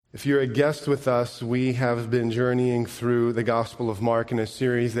If you're a guest with us, we have been journeying through the Gospel of Mark in a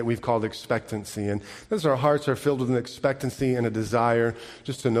series that we've called Expectancy. And as our hearts are filled with an expectancy and a desire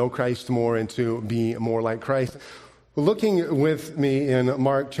just to know Christ more and to be more like Christ. Looking with me in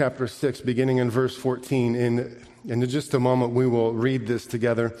Mark chapter 6, beginning in verse 14, in just a moment we will read this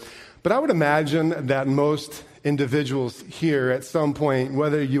together. But I would imagine that most individuals here at some point,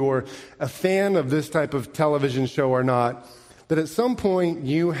 whether you're a fan of this type of television show or not, that at some point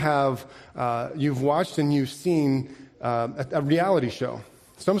you've watched and you've seen a reality show,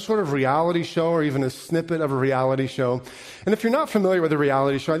 some sort of reality show or even a snippet of a reality show. And if you're not familiar with a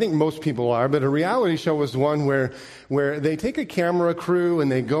reality show, I think most people are, but a reality show is one where they take a camera crew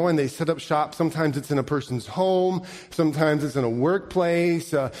and they go and they set up shop. Sometimes it's in a person's home, sometimes it's in a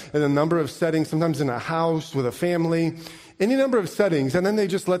workplace, in a number of settings, sometimes in a house with a family. Any number of settings, and then they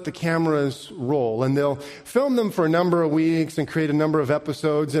just let the cameras roll, and they'll film them for a number of weeks and create a number of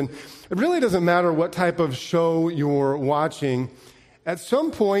episodes, and it really doesn't matter what type of show you're watching. At some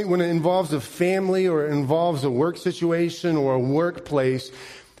point, when it involves a family or it involves a work situation or a workplace,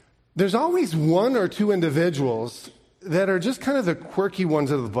 there's always one or two individuals that are just kind of the quirky ones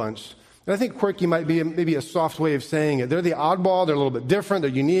of the bunch. And I think quirky might be maybe a soft way of saying it. They're the oddball, they're a little bit different, they're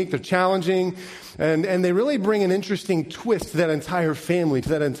unique, they're challenging, and they really bring an interesting twist to that entire family, to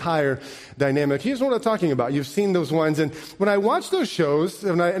that entire dynamic. Here's what I'm talking about. You've seen those ones, and when I watch those shows,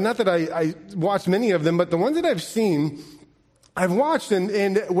 and not that I watch many of them, but the ones that I've seen, I've watched,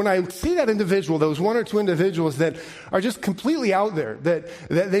 and when I see that individual, those one or two individuals that are just completely out there, that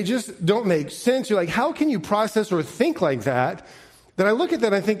they just don't make sense, you're like, how can you process or think like that? That I look at that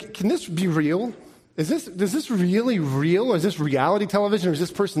and I think, can this be real? Is this really real? Or is this reality television? Or is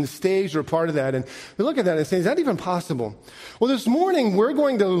this person staged or a part of that? And we look at that and say, is that even possible? Well, this morning we're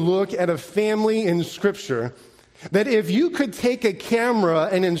going to look at a family in Scripture that if you could take a camera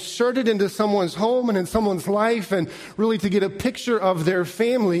and insert it into someone's home and in someone's life and really to get a picture of their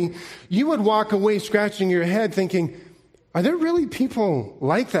family, you would walk away scratching your head thinking, are there really people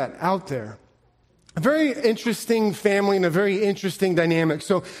like that out there? A very interesting family and a very interesting dynamic.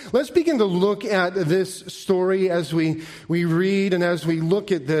 So let's begin to look at this story as we read and as we look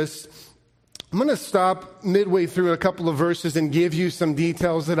at this. I'm going to stop midway through a couple of verses and give you some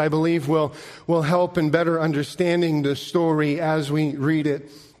details that I believe will help in better understanding the story as we read it.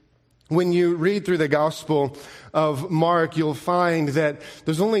 When you read through the Gospel of Mark, you'll find that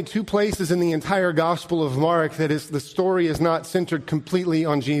there's only two places in the entire Gospel of Mark that the story is not centered completely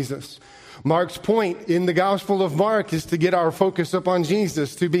on Jesus. Mark's point in the Gospel of Mark is to get our focus upon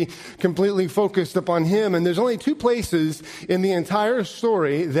Jesus, to be completely focused upon Him. And there's only two places in the entire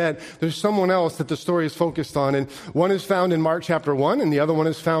story that there's someone else that the story is focused on. And one is found in Mark chapter 1, and the other one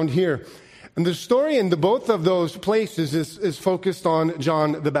is found here. And the story in both of those places is focused on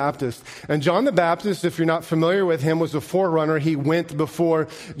John the Baptist. And John the Baptist, if you're not familiar with him, was a forerunner. He went before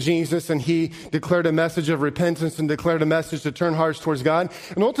Jesus and he declared a message of repentance and declared a message to turn hearts towards God.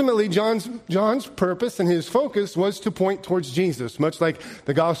 And ultimately, John's purpose and his focus was to point towards Jesus, much like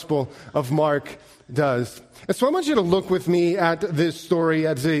the Gospel of Mark does. And so I want you to look with me at this story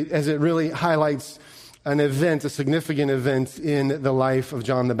as it really highlights an event, a significant event in the life of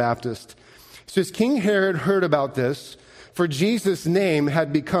John the Baptist. It says, King Herod heard about this, for Jesus' name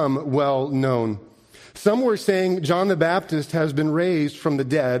had become well known. Some were saying John the Baptist has been raised from the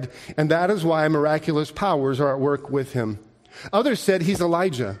dead, and that is why miraculous powers are at work with him. Others said he's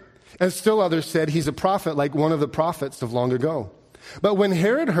Elijah, and still others said he's a prophet like one of the prophets of long ago. But when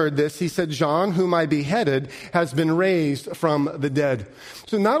Herod heard this, he said, John, whom I beheaded, has been raised from the dead.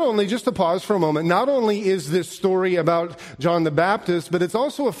 So not only, just to pause for a moment, not only is this story about John the Baptist, but it's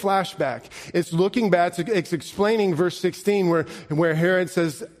also a flashback. It's looking back, it's explaining verse 16 where Herod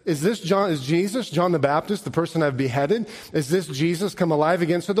says, is Jesus, John the Baptist, the person I've beheaded? Is this Jesus come alive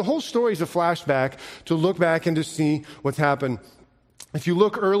again? So the whole story is a flashback to look back and to see what's happened. If you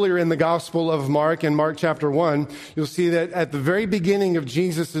look earlier in the Gospel of Mark, in Mark chapter 1, you'll see that at the very beginning of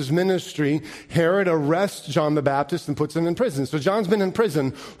Jesus' ministry, Herod arrests John the Baptist and puts him in prison. So John's been in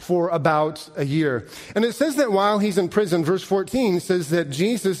prison for about a year. And it says that while he's in prison, verse 14 says that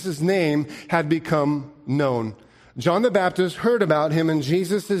Jesus' name had become known. John the Baptist heard about him and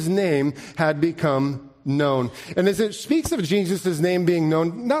Jesus' name had become known. And as it speaks of Jesus' name being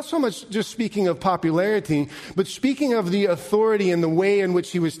known, not so much just speaking of popularity, but speaking of the authority and the way in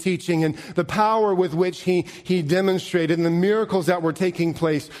which he was teaching and the power with which he demonstrated and the miracles that were taking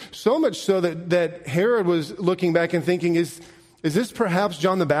place. So much so that Herod was looking back and thinking, is this perhaps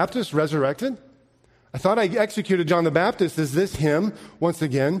John the Baptist resurrected? I thought I executed John the Baptist as this hymn once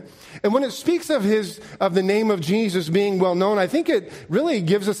again. And when it speaks of the name of Jesus being well known, I think it really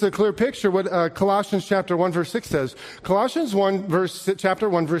gives us a clear picture what Colossians chapter 1 verse 6 says. Colossians chapter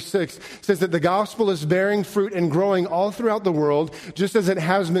 1 verse 6 says that the gospel is bearing fruit and growing all throughout the world, just as it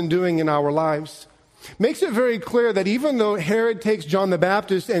has been doing in our lives. Makes it very clear that even though Herod takes John the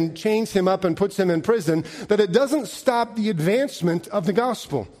Baptist and chains him up and puts him in prison, that it doesn't stop the advancement of the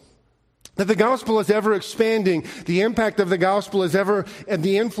gospel. That the gospel is ever expanding, the impact of the gospel is ever, and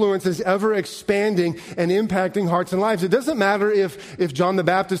the influence is ever expanding and impacting hearts and lives. It doesn't matter if John the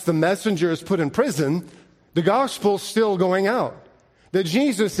Baptist, the messenger, is put in prison, the gospel's still going out. That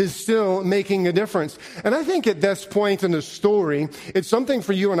Jesus is still making a difference. And I think at this point in the story, it's something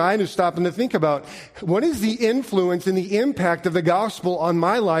for you and I to stop and to think about. What is the influence and the impact of the gospel on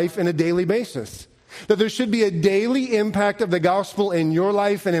my life on a daily basis? That there should be a daily impact of the gospel in your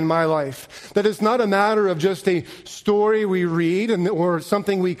life and in my life. That it's not a matter of just a story we read or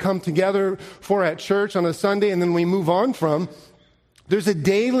something we come together for at church on a Sunday and then we move on from. There's a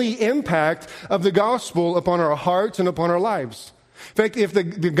daily impact of the gospel upon our hearts and upon our lives. In fact, if the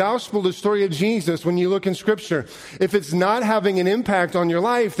gospel, the story of Jesus, when you look in Scripture, if it's not having an impact on your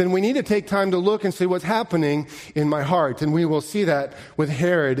life, then we need to take time to look and see what's happening in my heart. And we will see that with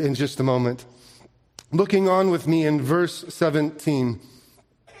Herod in just a moment. Looking on with me in verse 17.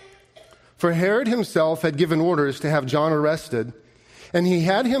 For Herod himself had given orders to have John arrested, and he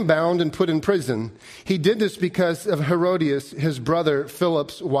had him bound and put in prison. He did this because of Herodias, his brother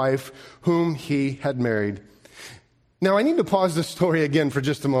Philip's wife, whom he had married. Now, I need to pause the story again for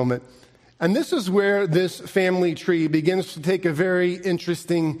just a moment. And this is where this family tree begins to take a very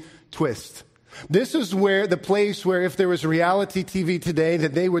interesting twist. This is where the place where if there was reality TV today,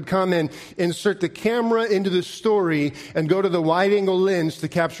 that they would come and insert the camera into the story and go to the wide-angle lens to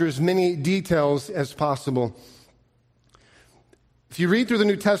capture as many details as possible. If you read through the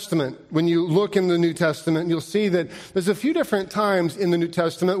New Testament, when you look in the New Testament, you'll see that there's a few different times in the New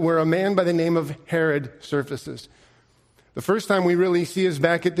Testament where a man by the name of Herod surfaces. The first time we really see is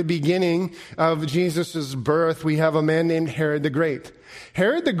back at the beginning of Jesus' birth. We have a man named Herod the Great.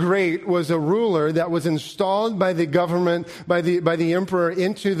 Herod the Great was a ruler that was installed by the government, by the emperor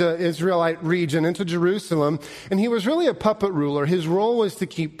into the Israelite region, into Jerusalem. And he was really a puppet ruler. His role was to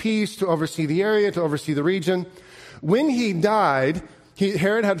keep peace, to oversee the area, to oversee the region. When he died,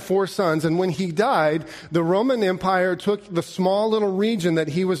 Herod had 4 sons, and when he died, the Roman Empire took the small little region that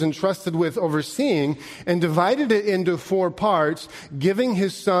he was entrusted with overseeing and divided it into 4 parts, giving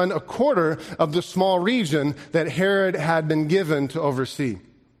his son a quarter of the small region that Herod had been given to oversee.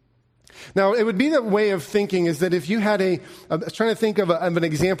 Now, it would be that way of thinking is that if you had I was trying to think of an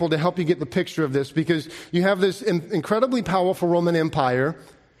example to help you get the picture of this, because you have this incredibly powerful Roman Empire,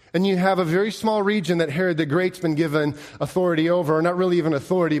 and you have a very small region that Herod the Great's been given authority over, or not really even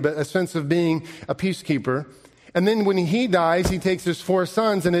authority, but a sense of being a peacekeeper. And then when he dies, he takes his 4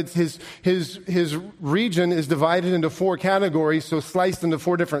 sons, and it's his region is divided into 4 categories, so sliced into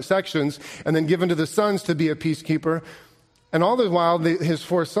 4 different sections, and then given to the sons to be a peacekeeper. And all the while, his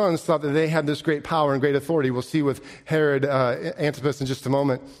 4 sons thought that they had this great power and great authority. We'll see with Herod Antipas in just a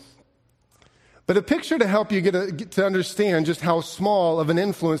moment. But a picture to help you get to understand just how small of an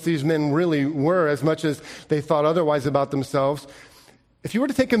influence these men really were, as much as they thought otherwise about themselves. If you were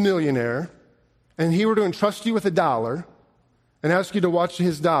to take a millionaire and he were to entrust you with $1 and ask you to watch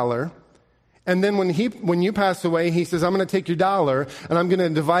his dollar, and then when you pass away, he says, I'm going to take your $1 and I'm going to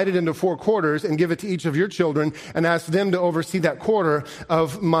divide it into 4 quarters and give it to each of your children and ask them to oversee that quarter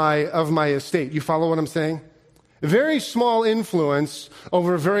of my estate. You follow what I'm saying? Very small influence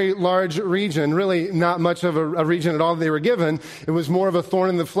over a very large region, really not much of a region at all they were given. It was more of a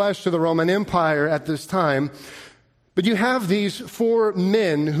thorn in the flesh to the Roman Empire at this time. But you have these 4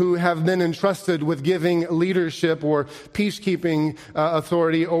 men who have been entrusted with giving leadership or peacekeeping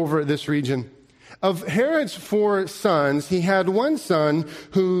authority over this region. Of Herod's 4 sons, he had one son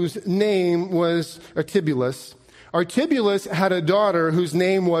whose name was Artibulus. Artibulus had a daughter whose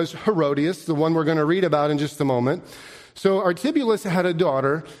name was Herodias, the one we're going to read about in just a moment. So Artibulus had a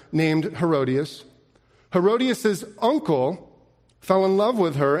daughter named Herodias. Herodias' uncle fell in love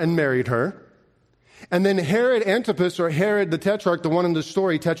with her and married her. And then Herod Antipas, or Herod the Tetrarch, the one in the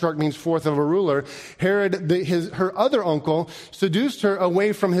story, Tetrarch means 4th of a ruler, Herod, her other uncle, seduced her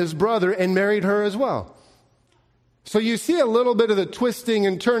away from his brother and married her as well. So you see a little bit of the twisting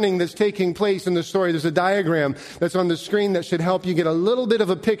and turning that's taking place in the story. There's a diagram that's on the screen that should help you get a little bit of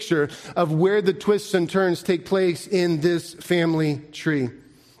a picture of where the twists and turns take place in this family tree.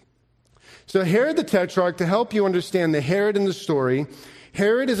 So Herod the Tetrarch, to help you understand the Herod in the story,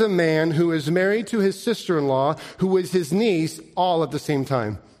 Herod is a man who is married to his sister-in-law, who is his niece, all at the same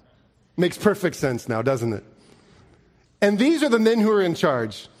time. Makes perfect sense now, doesn't it? And these are the men who are in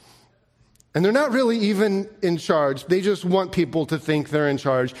charge. And they're not really even in charge. They just want people to think they're in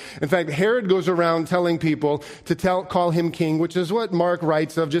charge. In fact, Herod goes around telling people to call him king, which is what Mark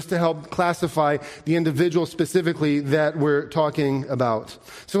writes of, just to help classify the individual specifically that we're talking about.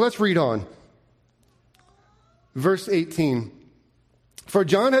 So let's read on. Verse 18. For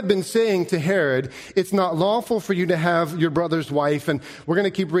John had been saying to Herod, it's not lawful for you to have your brother's wife. And we're going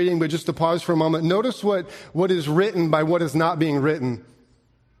to keep reading, but just to pause for a moment. Notice what is written by what is not being written.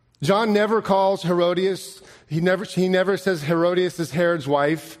 John never calls Herodias. He never says Herodias is Herod's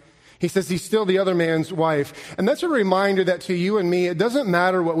wife. He says he's still the other man's wife. And that's a reminder that to you and me, it doesn't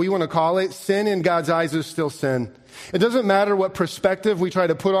matter what we want to call it. Sin in God's eyes is still sin. It doesn't matter what perspective we try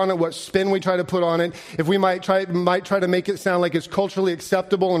to put on it, what spin we try to put on it. If we might try to make it sound like it's culturally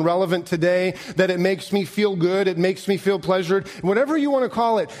acceptable and relevant today, that it makes me feel good, it makes me feel pleasured, whatever you want to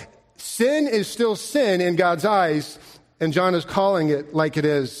call it, sin is still sin in God's eyes, and John is calling it like it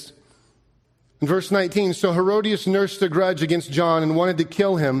is. In verse 19, so Herodias nursed a grudge against John and wanted to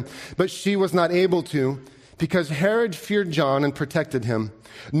kill him, but she was not able to, because Herod feared John and protected him,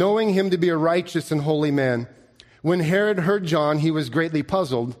 knowing him to be a righteous and holy man. When Herod heard John, he was greatly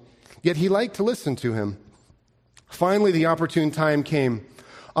puzzled, yet he liked to listen to him. Finally, the opportune time came.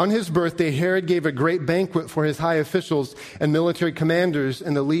 On his birthday, Herod gave a great banquet for his high officials and military commanders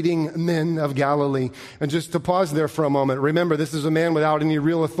and the leading men of Galilee. And just to pause there for a moment, remember, this is a man without any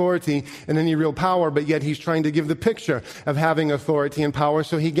real authority and any real power, but yet he's trying to give the picture of having authority and power.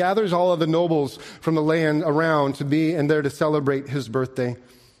 So he gathers all of the nobles from the land around to be and there to celebrate his birthday.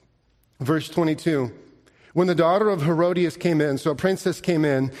 Verse 22. When the daughter of Herodias came in, so a princess came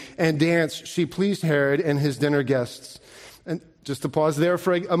in and danced, she pleased Herod and his dinner guests. And just to pause there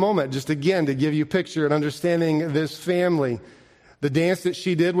for a moment, just again to give you a picture and understanding this family. The dance that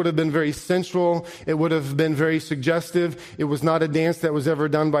she did would have been very sensual. It would have been very suggestive. It was not a dance that was ever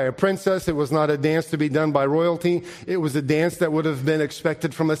done by a princess. It was not a dance to be done by royalty. It was a dance that would have been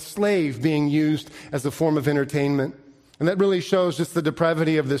expected from a slave being used as a form of entertainment. And that really shows just the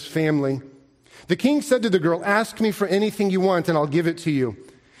depravity of this family. The king said to the girl, ask me for anything you want and I'll give it to you.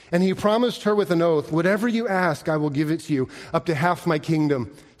 And he promised her with an oath, whatever you ask, I will give it to you, up to half my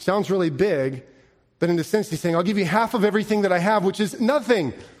kingdom. Sounds really big, but in a sense he's saying, I'll give you half of everything that I have, which is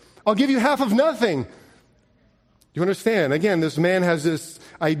nothing. I'll give you half of nothing. You understand? Again, this man has this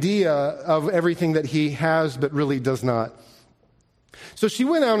idea of everything that he has, but really does not. So she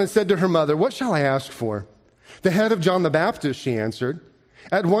went out and said to her mother, what shall I ask for? The head of John the Baptist, she answered.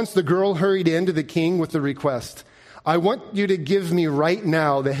 At once the girl hurried in to the king with the request, I want you to give me right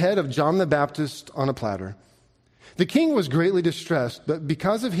now the head of John the Baptist on a platter. The king was greatly distressed, but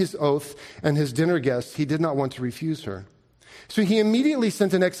because of his oath and his dinner guests, he did not want to refuse her. So he immediately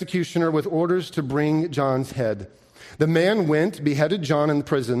sent an executioner with orders to bring John's head. The man went, beheaded John in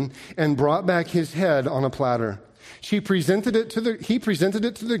prison, and brought back his head on a platter. He presented it to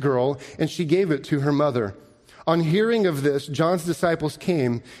the girl, and she gave it to her mother. On hearing of this, John's disciples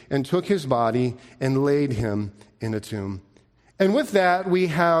came and took his body and laid him in a tomb. And with that, we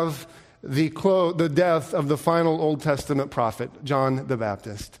have the death of the final Old Testament prophet, John the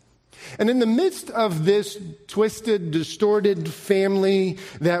Baptist. And in the midst of this twisted, distorted family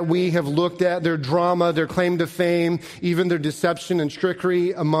that we have looked at, their drama, their claim to fame, even their deception and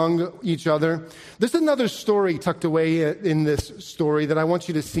trickery among each other, there's another story tucked away in this story that I want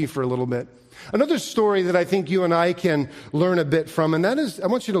you to see for a little bit. Another story that I think you and I can learn a bit from, and that is, I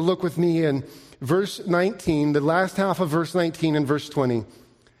want you to look with me in verse 19, the last half of verse 19 and verse 20. It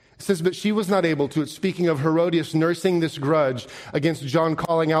says, but she was not able to. It's speaking of Herodias nursing this grudge against John,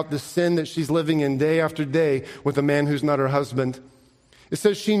 calling out the sin that she's living in day after day with a man who's not her husband. It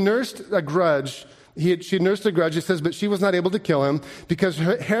says she nursed a grudge. She nursed a grudge. It says, but she was not able to kill him because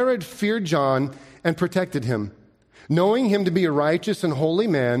Herod feared John and protected him. Knowing him to be a righteous and holy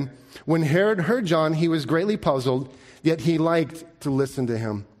man, when Herod heard John, he was greatly puzzled, yet he liked to listen to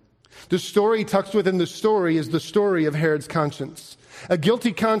him. The story tucked within the story is the story of Herod's conscience. A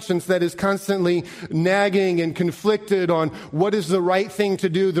guilty conscience that is constantly nagging and conflicted on what is the right thing to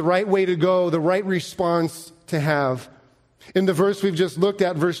do, the right way to go, the right response to have. In the verse we've just looked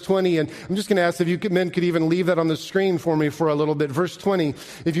at, verse 20, and I'm just going to ask if you men could even leave that on the screen for me for a little bit. Verse 20.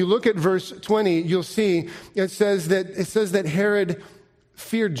 If you look at verse 20, you'll see it says that Herod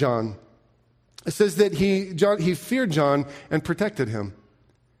feared John. It says that he feared John and protected him.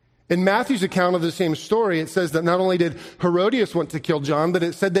 In Matthew's account of the same story, it says that not only did Herodias want to kill John, but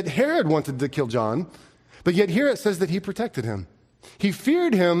it said that Herod wanted to kill John. But yet here it says that he protected him. He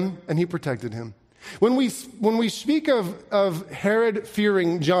feared him and he protected him. When we speak of Herod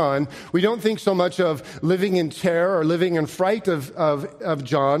fearing John, we don't think so much of living in terror or living in fright of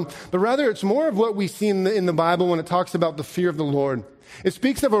John, but rather it's more of what we see in the Bible when it talks about the fear of the Lord. It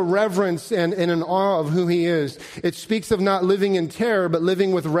speaks of a reverence and an awe of who he is. It speaks of not living in terror, but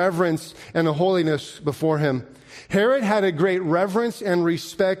living with reverence and a holiness before him. Herod had a great reverence and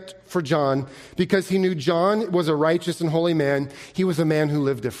respect for John because he knew John was a righteous and holy man. He was a man who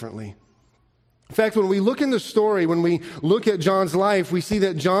lived differently. In fact, when we look in the story, when we look at John's life, we see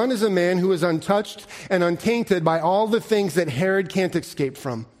that John is a man who is untouched and untainted by all the things that Herod can't escape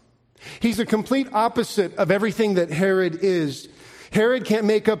from. He's a complete opposite of everything that Herod is. Herod can't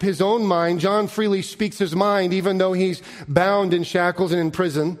make up his own mind. John freely speaks his mind, even though he's bound in shackles and in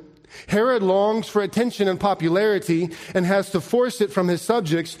prison. Herod longs for attention and popularity and has to force it from his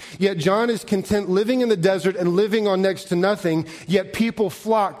subjects, yet John is content living in the desert and living on next to nothing, yet people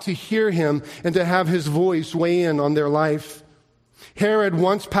flock to hear him and to have his voice weigh in on their life. Herod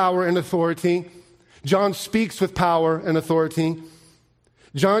wants power and authority. John speaks with power and authority.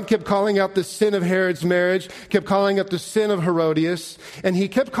 John kept calling out the sin of Herod's marriage, kept calling out the sin of Herodias, and he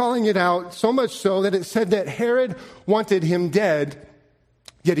kept calling it out so much so that it said that Herod wanted him dead,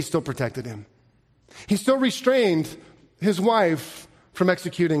 yet he still protected him. He still restrained his wife from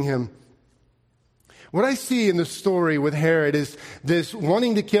executing him. What I see in the story with Herod is this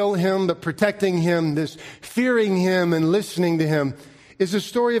wanting to kill him, but protecting him, this fearing him and listening to him, is a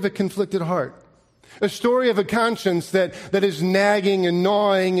story of a conflicted heart. A story of a conscience that is nagging and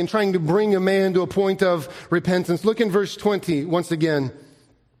gnawing and trying to bring a man to a point of repentance. Look in verse 20 once again.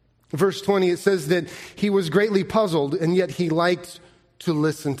 Verse 20, it says that he was greatly puzzled, and yet he liked to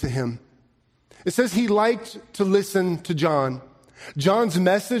listen to him. It says he liked to listen to John. John's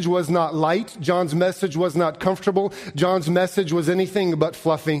message was not light. John's message was not comfortable. John's message was anything but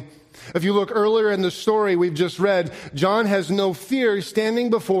fluffy. If you look earlier in the story we've just read, John has no fear standing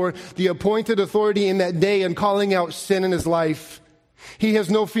before the appointed authority in that day and calling out sin in his life. He has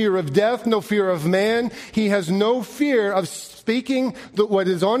no fear of death, no fear of man. He has no fear of speaking what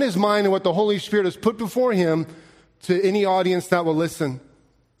is on his mind and what the Holy Spirit has put before him to any audience that will listen.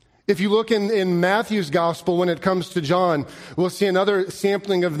 If you look in Matthew's gospel, when it comes to John, we'll see another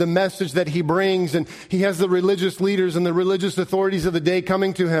sampling of the message that he brings. And he has the religious leaders and the religious authorities of the day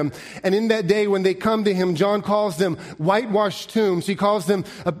coming to him. And in that day, when they come to him, John calls them whitewashed tombs. He calls them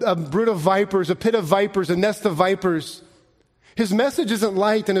a brood of vipers, a pit of vipers, a nest of vipers. His message isn't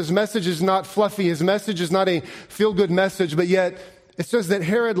light and his message is not fluffy. His message is not a feel-good message, but yet it says that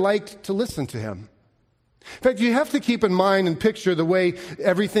Herod liked to listen to him. In fact, you have to keep in mind and picture the way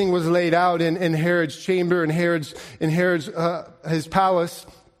everything was laid out in Herod's chamber and his palace.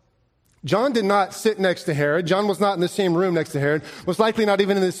 John did not sit next to Herod. John was not in the same room next to Herod, was likely not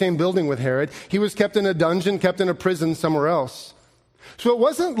even in the same building with Herod. He was kept in a dungeon, kept in a prison somewhere else. So it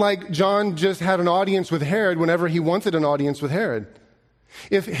wasn't like John just had an audience with Herod whenever he wanted an audience with Herod.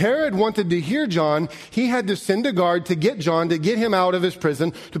 If Herod wanted to hear John, he had to send a guard to get John, to get him out of his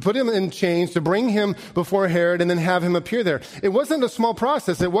prison, to put him in chains, to bring him before Herod, and then have him appear there. It wasn't a small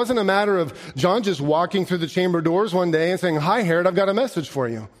process. It wasn't a matter of John just walking through the chamber doors one day and saying, "Hi, Herod, I've got a message for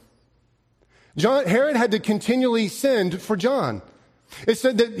you." Herod had to continually send for John. It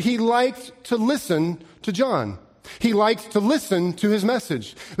said that he liked to listen to John. He liked to listen to his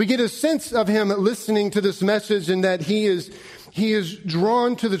message. We get a sense of him listening to this message and that he is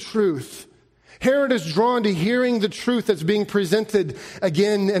drawn to the truth. Herod is drawn to hearing the truth that's being presented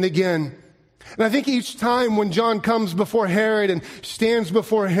again and again. And I think each time when John comes before Herod and stands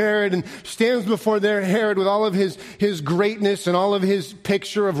before Herod with all of his greatness and all of his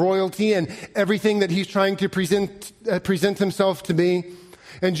picture of royalty and everything that he's trying to present himself to be,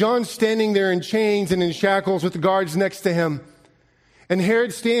 and John's standing there in chains and in shackles with the guards next to him. And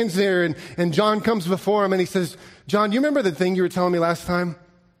Herod stands there and John comes before him and he says, "John, do you remember the thing you were telling me last time?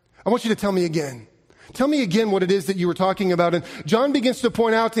 I want you to tell me again. Tell me again what it is that you were talking about." And John begins to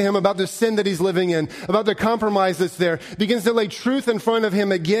point out to him about the sin that he's living in, about the compromise that's there, begins to lay truth in front of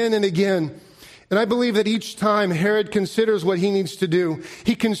him again and again. And I believe that each time Herod considers what he needs to do,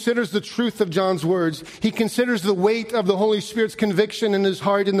 he considers the truth of John's words. He considers the weight of the Holy Spirit's conviction in his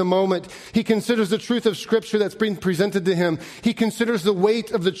heart in the moment. He considers the truth of Scripture that's being presented to him. He considers the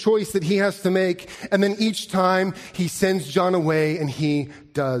weight of the choice that he has to make. And then each time he sends John away and he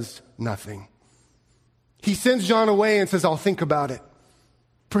does nothing. He sends John away and says, "I'll think about it.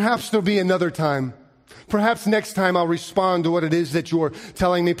 Perhaps there'll be another time. Perhaps next time I'll respond to what it is that you're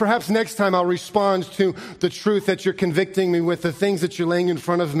telling me. Perhaps next time I'll respond to the truth that you're convicting me with, the things that you're laying in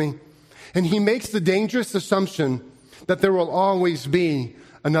front of me." And he makes the dangerous assumption that there will always be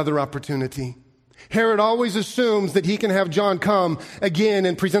another opportunity. Herod always assumes that he can have John come again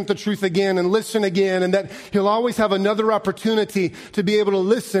and present the truth again and listen again, and that he'll always have another opportunity to be able to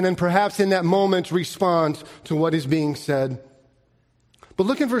listen and perhaps in that moment respond to what is being said. But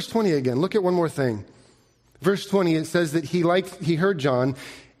look at verse 20 again. Look at one more thing. Verse 20, it says that he heard John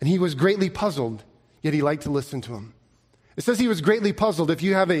and he was greatly puzzled, yet he liked to listen to him. It says he was greatly puzzled. If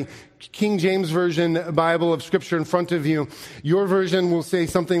you have a King James Version Bible of Scripture in front of you, your version will say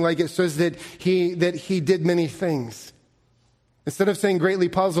something like, it says that he did many things. Instead of saying greatly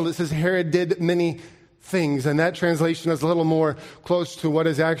puzzled, it says Herod did many things. And that translation is a little more close to what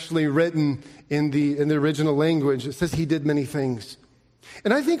is actually written in the original language. It says he did many things.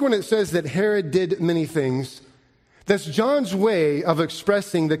 And I think when it says that Herod did many things, that's John's way of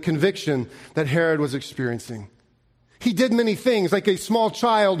expressing the conviction that Herod was experiencing. He did many things, like a small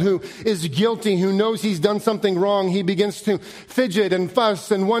child who is guilty, who knows he's done something wrong. He begins to fidget and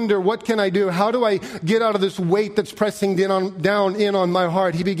fuss and wonder, what can I do? How do I get out of this weight that's pressing down in on my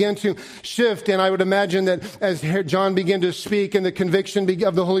heart? He began to shift, and I would imagine that as John began to speak and the conviction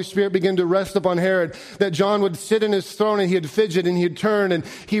of the Holy Spirit began to rest upon Herod, that John would sit in his throne and he'd fidget and he'd turn and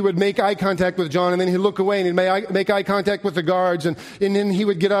he would make eye contact with John, and then he'd look away and he'd make eye contact with the guards, and then he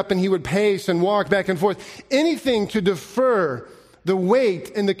would get up and he would pace and walk back and forth. Anything to defer the weight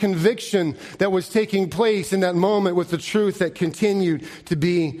and the conviction that was taking place in that moment with the truth that continued to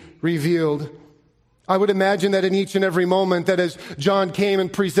be revealed. I would imagine that in each and every moment that as John came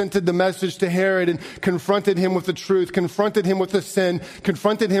and presented the message to Herod and confronted him with the truth, confronted him with the sin,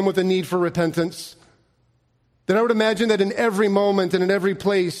 confronted him with the need for repentance, then I would imagine that in every moment and in every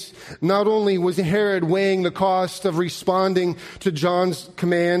place, not only was Herod weighing the cost of responding to John's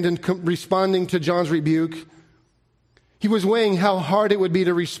command and responding to John's rebuke, he was weighing how hard it would be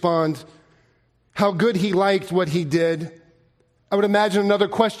to respond, how good he liked what he did. I would imagine another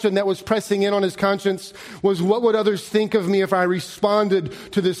question that was pressing in on his conscience was, what would others think of me if I responded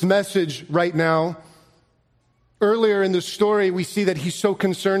to this message right now? Earlier in the story, we see that he's so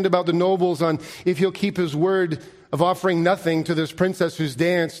concerned about the nobles on if he'll keep his word of offering nothing to this princess who's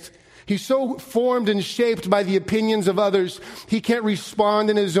danced. He's so formed and shaped by the opinions of others, he can't respond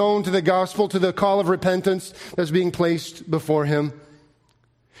in his own to the gospel, to the call of repentance that's being placed before him.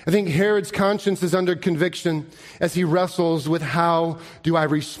 I think Herod's conscience is under conviction as he wrestles with, how do I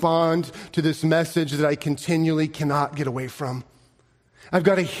respond to this message that I continually cannot get away from? I've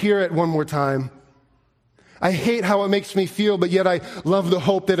got to hear it one more time. I hate how it makes me feel, but yet I love the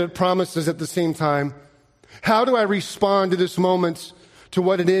hope that it promises at the same time. How do I respond to this moment, to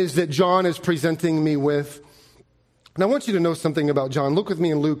what it is that John is presenting me with? And I want you to know something about John. Look with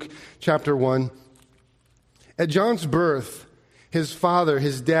me in Luke chapter 1. At John's birth, his father,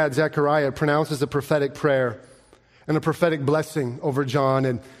 his dad, Zechariah, pronounces a prophetic prayer and a prophetic blessing over John.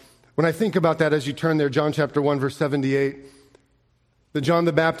 And when I think about that, as you turn there, John chapter 1, verse 78, that John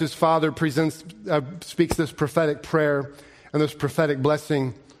the Baptist's father speaks this prophetic prayer and this prophetic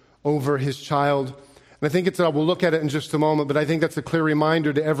blessing over his child. And I think we'll look at it in just a moment, but I think that's a clear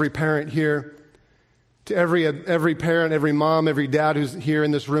reminder to every parent here, to every parent, every mom, every dad who's here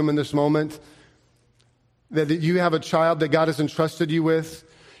in this room in this moment, that you have a child that God has entrusted you with.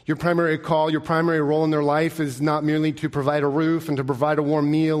 Your primary call, your primary role in their life is not merely to provide a roof and to provide a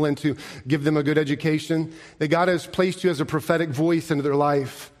warm meal and to give them a good education. That God has placed you as a prophetic voice into their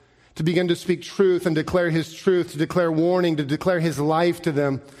life, to begin to speak truth and declare His truth, to declare warning, to declare His life to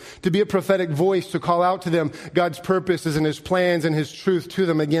them, to be a prophetic voice, to call out to them God's purposes and His plans and His truth to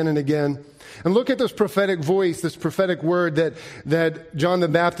them again and again. And look at this prophetic voice, this prophetic word that John the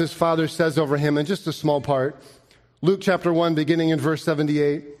Baptist's father says over him in just a small part. Luke chapter 1, beginning in verse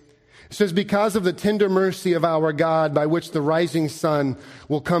 78. It says, because of the tender mercy of our God, by which the rising sun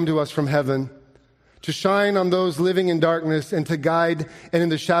will come to us from heaven, to shine on those living in darkness and to guide and in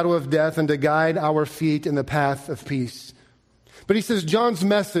the shadow of death and to guide our feet in the path of peace. But he says John's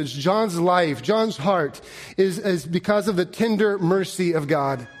message, John's life, John's heart is because of the tender mercy of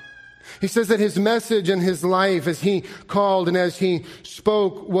God. He says that his message and his life as he called and as he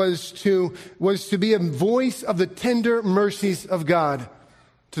spoke was to be a voice of the tender mercies of God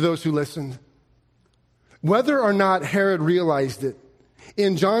to those who listened. Whether or not Herod realized it,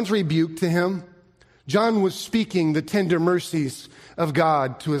 in John's rebuke to him, John was speaking the tender mercies of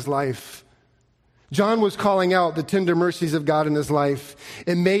God to his life. John was calling out the tender mercies of God in his life.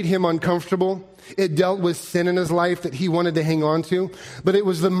 It made him uncomfortable. It dealt with sin in his life that he wanted to hang on to. But it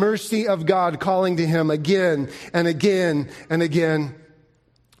was the mercy of God calling to him again and again and again.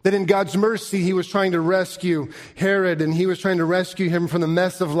 That in God's mercy, he was trying to rescue Herod, and he was trying to rescue him from the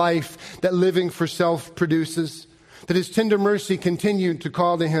mess of life that living for self produces. that his tender mercy continued to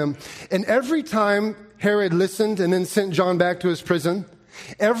call to him. And every time Herod listened and then sent John back to his prison,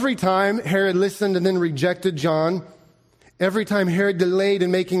 every time Herod listened and then rejected John, every time Herod delayed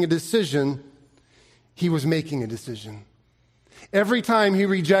in making a decision, he was making a decision. Every time he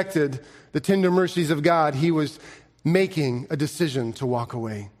rejected the tender mercies of God, he was making a decision to walk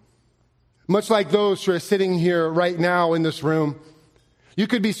away. Much like those who are sitting here right now in this room, you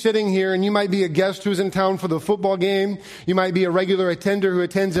could be sitting here and you might be a guest who's in town for the football game. You might be a regular attender who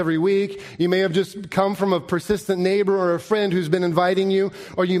attends every week. You may have just come from a persistent neighbor or a friend who's been inviting you,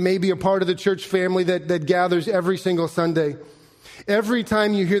 or you may be a part of the church family that gathers every single Sunday. Every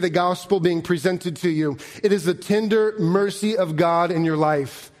time you hear the gospel being presented to you, it is the tender mercy of God in your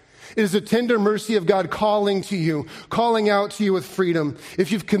life. It is the tender mercy of God calling to you, calling out to you with freedom.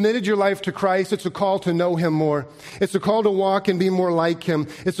 If you've committed your life to Christ, it's a call to know him more. It's a call to walk and be more like him.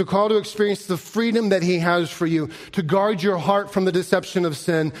 It's a call to experience the freedom that he has for you, to guard your heart from the deception of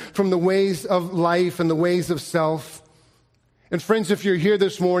sin, from the ways of life and the ways of self. And friends, if you're here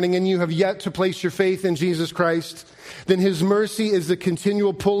this morning and you have yet to place your faith in Jesus Christ, then his mercy is the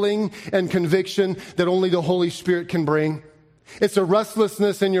continual pulling and conviction that only the Holy Spirit can bring. It's a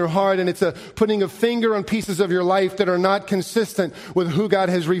restlessness in your heart, and it's a putting a finger on pieces of your life that are not consistent with who God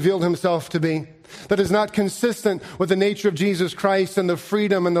has revealed himself to be, that is not consistent with the nature of Jesus Christ and the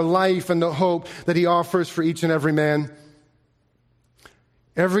freedom and the life and the hope that he offers for each and every man.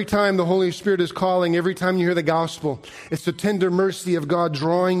 Every time the Holy Spirit is calling, every time you hear the gospel, it's the tender mercy of God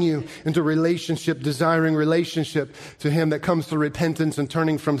drawing you into relationship, desiring relationship to him that comes through repentance and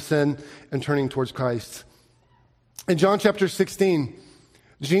turning from sin and turning towards Christ. In John chapter 16,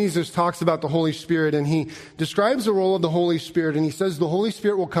 Jesus talks about the Holy Spirit, and he describes the role of the Holy Spirit, and he says the Holy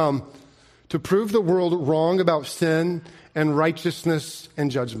Spirit will come to prove the world wrong about sin and righteousness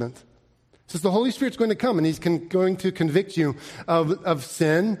and judgment. He says the Holy Spirit's going to come, and he's going to convict you of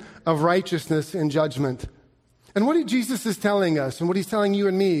sin, of righteousness, and judgment. And what Jesus is telling us, and what he's telling you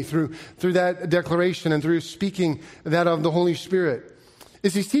and me through that declaration and through speaking that of the Holy Spirit,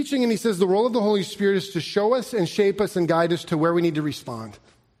 is he's teaching, and he says the role of the Holy Spirit is to show us and shape us and guide us to where we need to respond.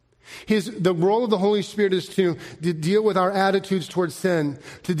 The role of the Holy Spirit is to deal with our attitudes towards sin,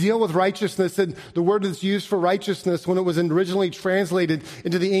 to deal with righteousness. And the word that's used for righteousness, when it was originally translated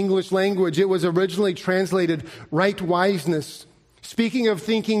into the English language, it was originally translated right wiseness. Speaking of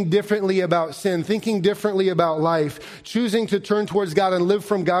thinking differently about sin, thinking differently about life, choosing to turn towards God and live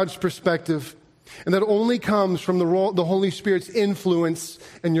from God's perspective. And that only comes from the Holy Spirit's influence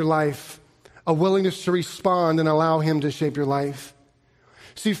in your life, a willingness to respond and allow him to shape your life.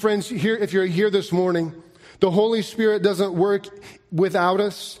 See, friends, if you're here this morning, the Holy Spirit doesn't work without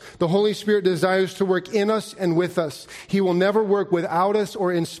us. The Holy Spirit desires to work in us and with us. He will never work without us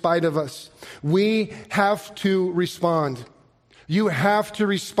or in spite of us. We have to respond. You have to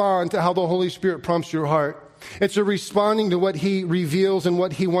respond to how the Holy Spirit prompts your heart. It's a responding to what he reveals and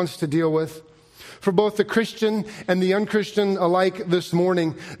what he wants to deal with. For both the Christian and the unchristian alike this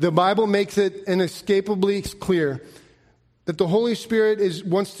morning, the Bible makes it inescapably clear that the Holy Spirit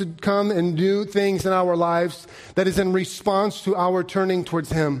wants to come and do things in our lives that is in response to our turning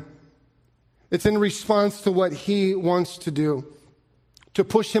towards him. It's in response to what he wants to do. To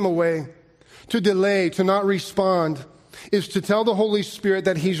push him away, to delay, to not respond, is to tell the Holy Spirit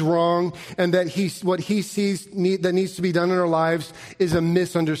that he's wrong and that what he sees that needs to be done in our lives is a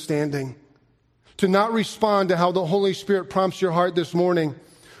misunderstanding. To not respond to how the Holy Spirit prompts your heart this morning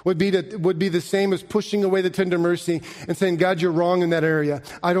would be the same as pushing away the tender mercy and saying, God, you're wrong in that area.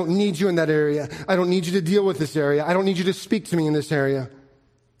 I don't need you in that area. I don't need you to deal with this area. I don't need you to speak to me in this area.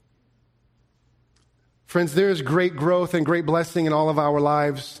 Friends, there is great growth and great blessing in all of our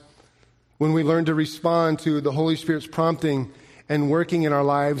lives when we learn to respond to the Holy Spirit's prompting and working in our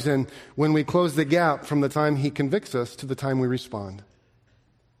lives, and when we close the gap from the time he convicts us to the time we respond.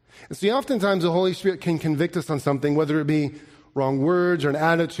 And see, oftentimes the Holy Spirit can convict us on something, whether it be wrong words or an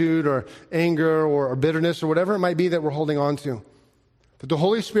attitude or anger or bitterness or whatever it might be that we're holding on to. But the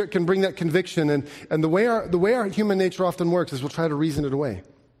Holy Spirit can bring that conviction, and the way our human nature often works is we'll try to reason it away.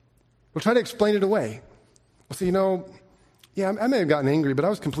 We'll try to explain it away. We'll say, I may have gotten angry, but I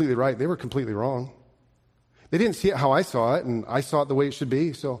was completely right. They were completely wrong. They didn't see it how I saw it, and I saw it the way it should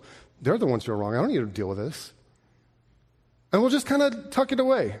be, so they're the ones who are wrong. I don't need to deal with this. And we'll just kind of tuck it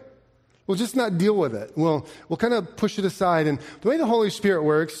away. We'll just not deal with it. We'll kind of push it aside. And the way the Holy Spirit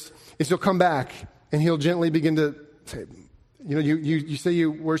works is he'll come back and he'll gently begin to say, you say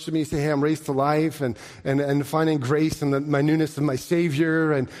you worship me, you say, hey, I'm raised to life and finding grace and my newness of my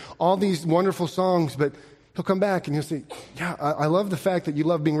Savior and all these wonderful songs. But he'll come back and he'll say, yeah, I love the fact that you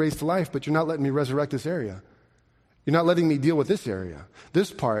love being raised to life, but you're not letting me resurrect this area. You're not letting me deal with this area,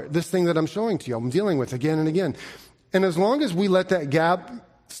 this part, this thing that I'm showing to you, I'm dealing with again and again. And as long as we let that gap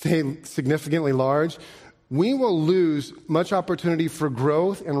stay significantly large, we will lose much opportunity for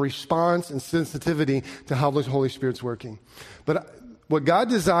growth and response and sensitivity to how the Holy Spirit's working. But what God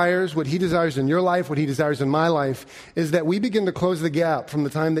desires, what He desires in your life, what He desires in my life, is that we begin to close the gap from the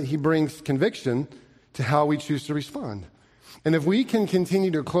time that He brings conviction to how we choose to respond. And if we can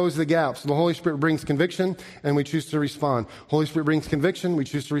continue to close the gap, so the Holy Spirit brings conviction and we choose to respond. Holy Spirit brings conviction, we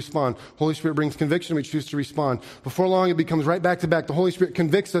choose to respond. Holy Spirit brings conviction, we choose to respond. Before long, it becomes right back to back. The Holy Spirit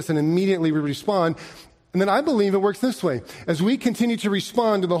convicts us and immediately we respond. And then I believe it works this way. As we continue to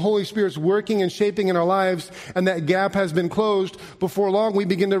respond to the Holy Spirit's working and shaping in our lives, and that gap has been closed, before long we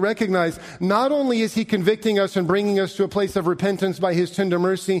begin to recognize not only is He convicting us and bringing us to a place of repentance by His tender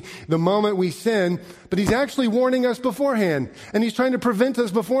mercy the moment we sin, but He's actually warning us beforehand. And He's trying to prevent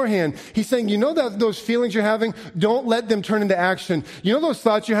us beforehand. He's saying, you know that those feelings you're having, don't let them turn into action. You know those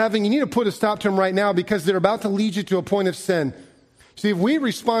thoughts you're having, you need to put a stop to them right now because they're about to lead you to a point of sin. See, if we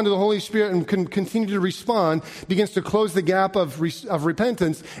respond to the Holy Spirit and can continue to respond, it begins to close the gap of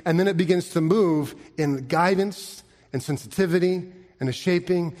repentance, and then it begins to move in guidance and sensitivity and a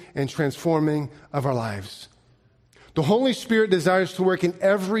shaping and transforming of our lives. The Holy Spirit desires to work in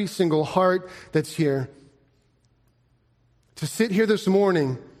every single heart that's here. To sit here this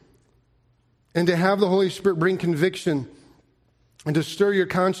morning and to have the Holy Spirit bring conviction and to stir your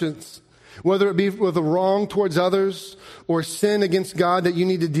conscience, whether it be with a wrong towards others or sin against God that you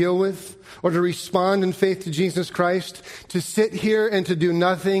need to deal with, or to respond in faith to Jesus Christ, to sit here and to do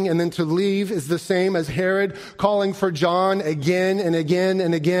nothing and then to leave is the same as Herod calling for John again and again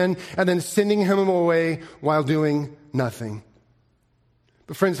and again and then sending him away while doing nothing.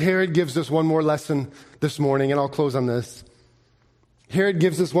 But friends, Herod gives us one more lesson this morning, and I'll close on this. Herod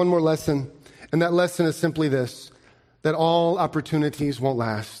gives us one more lesson, and that lesson is simply this, that all opportunities won't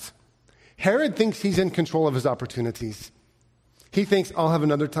last. Herod thinks he's in control of his opportunities. He thinks, I'll have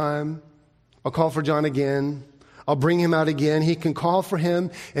another time. I'll call for John again. I'll bring him out again. He can call for him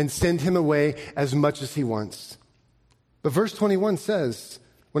and send him away as much as he wants. But verse 21 says,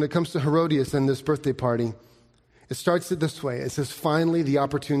 when it comes to Herodias and this birthday party, it starts it this way. It says, finally, the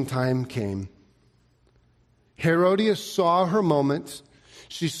opportune time came. Herodias saw her moment.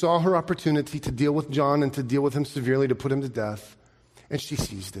 She saw her opportunity to deal with John and to deal with him severely, to put him to death. And she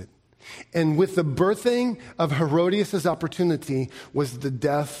seized it. And with the birthing of Herodias' opportunity was the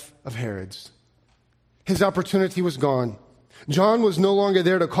death of Herod's. His opportunity was gone. John was no longer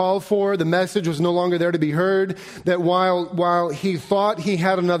there to call for. The message was no longer there to be heard. That while he thought he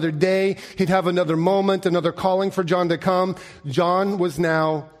had another day, he'd have another moment, another calling for John to come, John was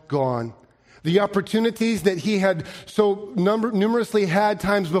now gone. The opportunities that he had so numerously had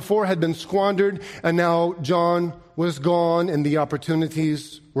times before had been squandered, and now John was gone and the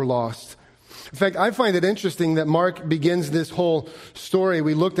opportunities were lost. In fact, I find it interesting that Mark begins this whole story.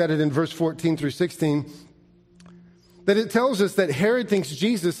 We looked at it in verse 14 through 16, that it tells us that Herod thinks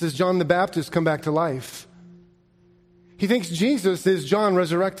Jesus is John the Baptist come back to life. He thinks Jesus is John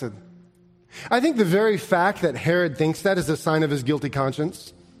resurrected. I think the very fact that Herod thinks that is a sign of his guilty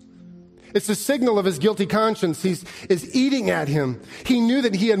conscience. It's a signal of his guilty conscience. Is eating at him. He knew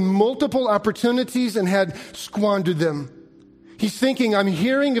that he had multiple opportunities and had squandered them. He's thinking, I'm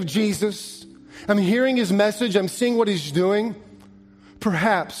hearing of Jesus. I'm hearing his message. I'm seeing what he's doing.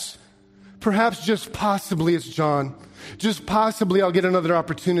 Perhaps just possibly it's John. Just possibly I'll get another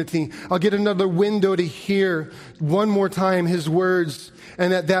opportunity. I'll get another window to hear one more time his words,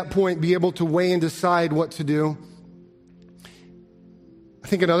 and at that point be able to weigh and decide what to do. I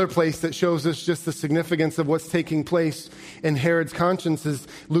think another place that shows us just the significance of what's taking place in Herod's conscience is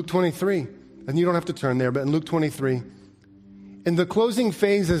Luke 23. And you don't have to turn there, but in Luke 23, in the closing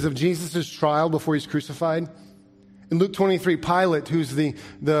phases of Jesus' trial before he's crucified, in Luke 23, Pilate, who's the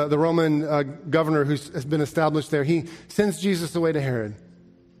Roman governor has been established there, he sends Jesus away to Herod.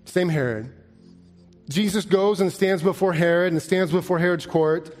 Same Herod. Jesus goes and stands before Herod and stands before Herod's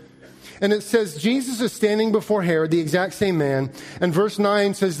court. And it says Jesus is standing before Herod, the exact same man. And verse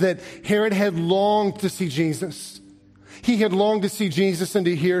 9 says that Herod had longed to see Jesus. He had longed to see Jesus and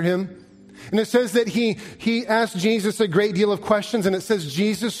to hear him. And it says that he asked Jesus a great deal of questions. And it says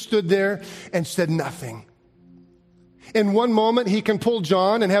Jesus stood there and said nothing. In one moment, he can pull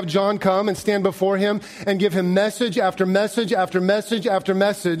John and have John come and stand before him and give him message after message after message after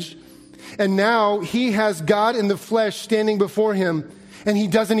message. And now he has God in the flesh standing before him. And he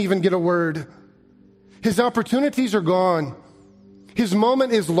doesn't even get a word. His opportunities are gone. His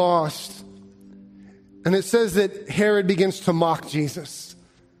moment is lost. And it says that Herod begins to mock Jesus.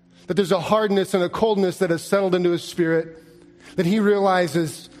 that there's a hardness and a coldness that has settled into his spirit, that he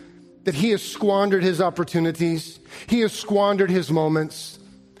realizes that he has squandered his opportunities, he has squandered his moments,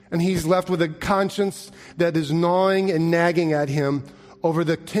 and he's left with a conscience that is gnawing and nagging at him over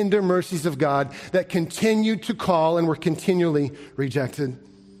the tender mercies of God that continue to call and were continually rejected.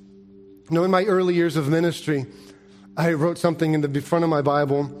 You know, in my early years of ministry, I wrote something in the front of my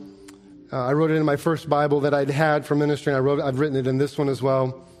Bible. I wrote it in my first Bible that I'd had for ministry, and I've written it in this one as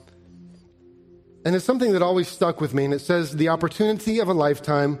well. And it's something that always stuck with me, and it says, the opportunity of a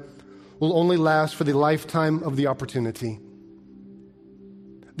lifetime will only last for the lifetime of the opportunity.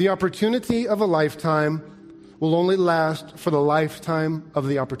 The opportunity of a lifetime will only last for the lifetime of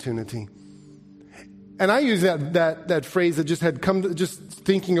the opportunity. And I use that phrase that just had come, just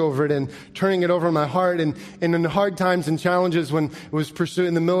thinking over it and turning it over in my heart. And in the hard times and challenges when I was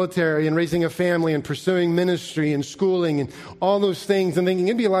pursuing the military and raising a family and pursuing ministry and schooling and all those things, and thinking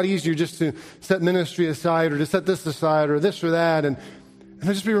it'd be a lot easier just to set ministry aside or to set this aside or this or that. And I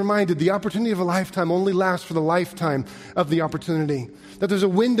just be reminded the opportunity of a lifetime only lasts for the lifetime of the opportunity. That there's a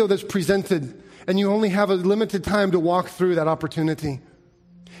window that's presented and you only have a limited time to walk through that opportunity.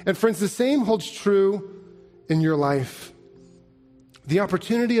 And friends, the same holds true in your life. The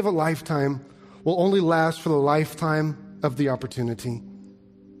opportunity of a lifetime will only last for the lifetime of the opportunity.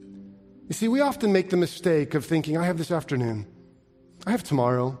 You see, we often make the mistake of thinking, I have this afternoon, I have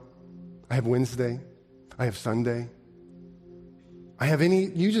tomorrow, I have Wednesday, I have Sunday, I have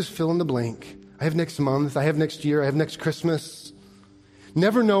you just fill in the blank. I have next month, I have next year, I have next Christmas.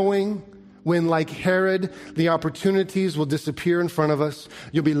 Never knowing when, like Herod, the opportunities will disappear in front of us.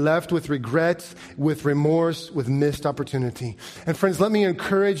 You'll be left with regret, with remorse, with missed opportunity. And friends, let me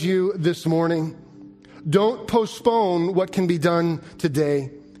encourage you this morning. Don't postpone what can be done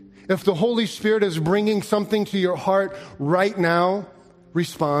today. If the Holy Spirit is bringing something to your heart right now,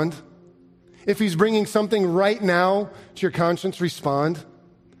 respond. If He's bringing something right now to your conscience, respond.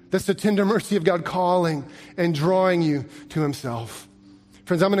 That's the tender mercy of God calling and drawing you to Himself.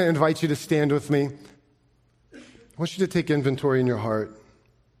 Friends, I'm going to invite you to stand with me. I want you to take inventory in your heart.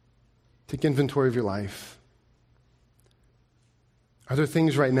 Take inventory of your life. Are there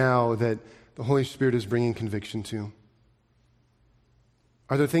things right now that the Holy Spirit is bringing conviction to?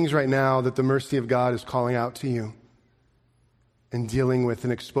 Are there things right now that the mercy of God is calling out to you and dealing with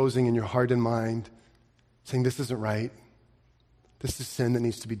and exposing in your heart and mind, saying this isn't right? This is sin that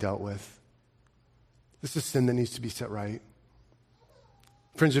needs to be dealt with. This is sin that needs to be set right.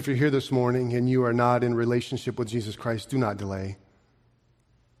 Friends, if you're here this morning and you are not in relationship with Jesus Christ, do not delay.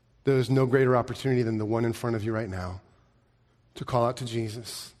 There is no greater opportunity than the one in front of you right now to call out to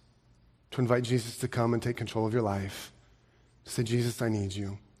Jesus, to invite Jesus to come and take control of your life, to say, Jesus, I need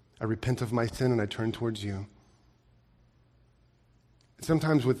you. I repent of my sin and I turn towards you. And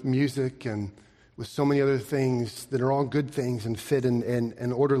sometimes with music and with so many other things that are all good things and fit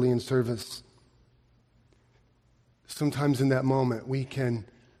and orderly in service, sometimes in that moment, we can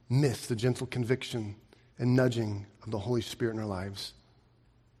miss the gentle conviction and nudging of the Holy Spirit in our lives.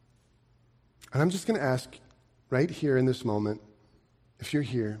 And I'm just going to ask right here in this moment, if you're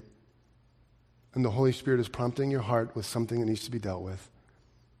here and the Holy Spirit is prompting your heart with something that needs to be dealt with,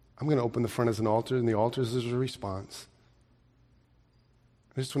 I'm going to open the front as an altar, and the altar is a response.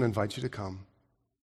 I just want to invite you to come.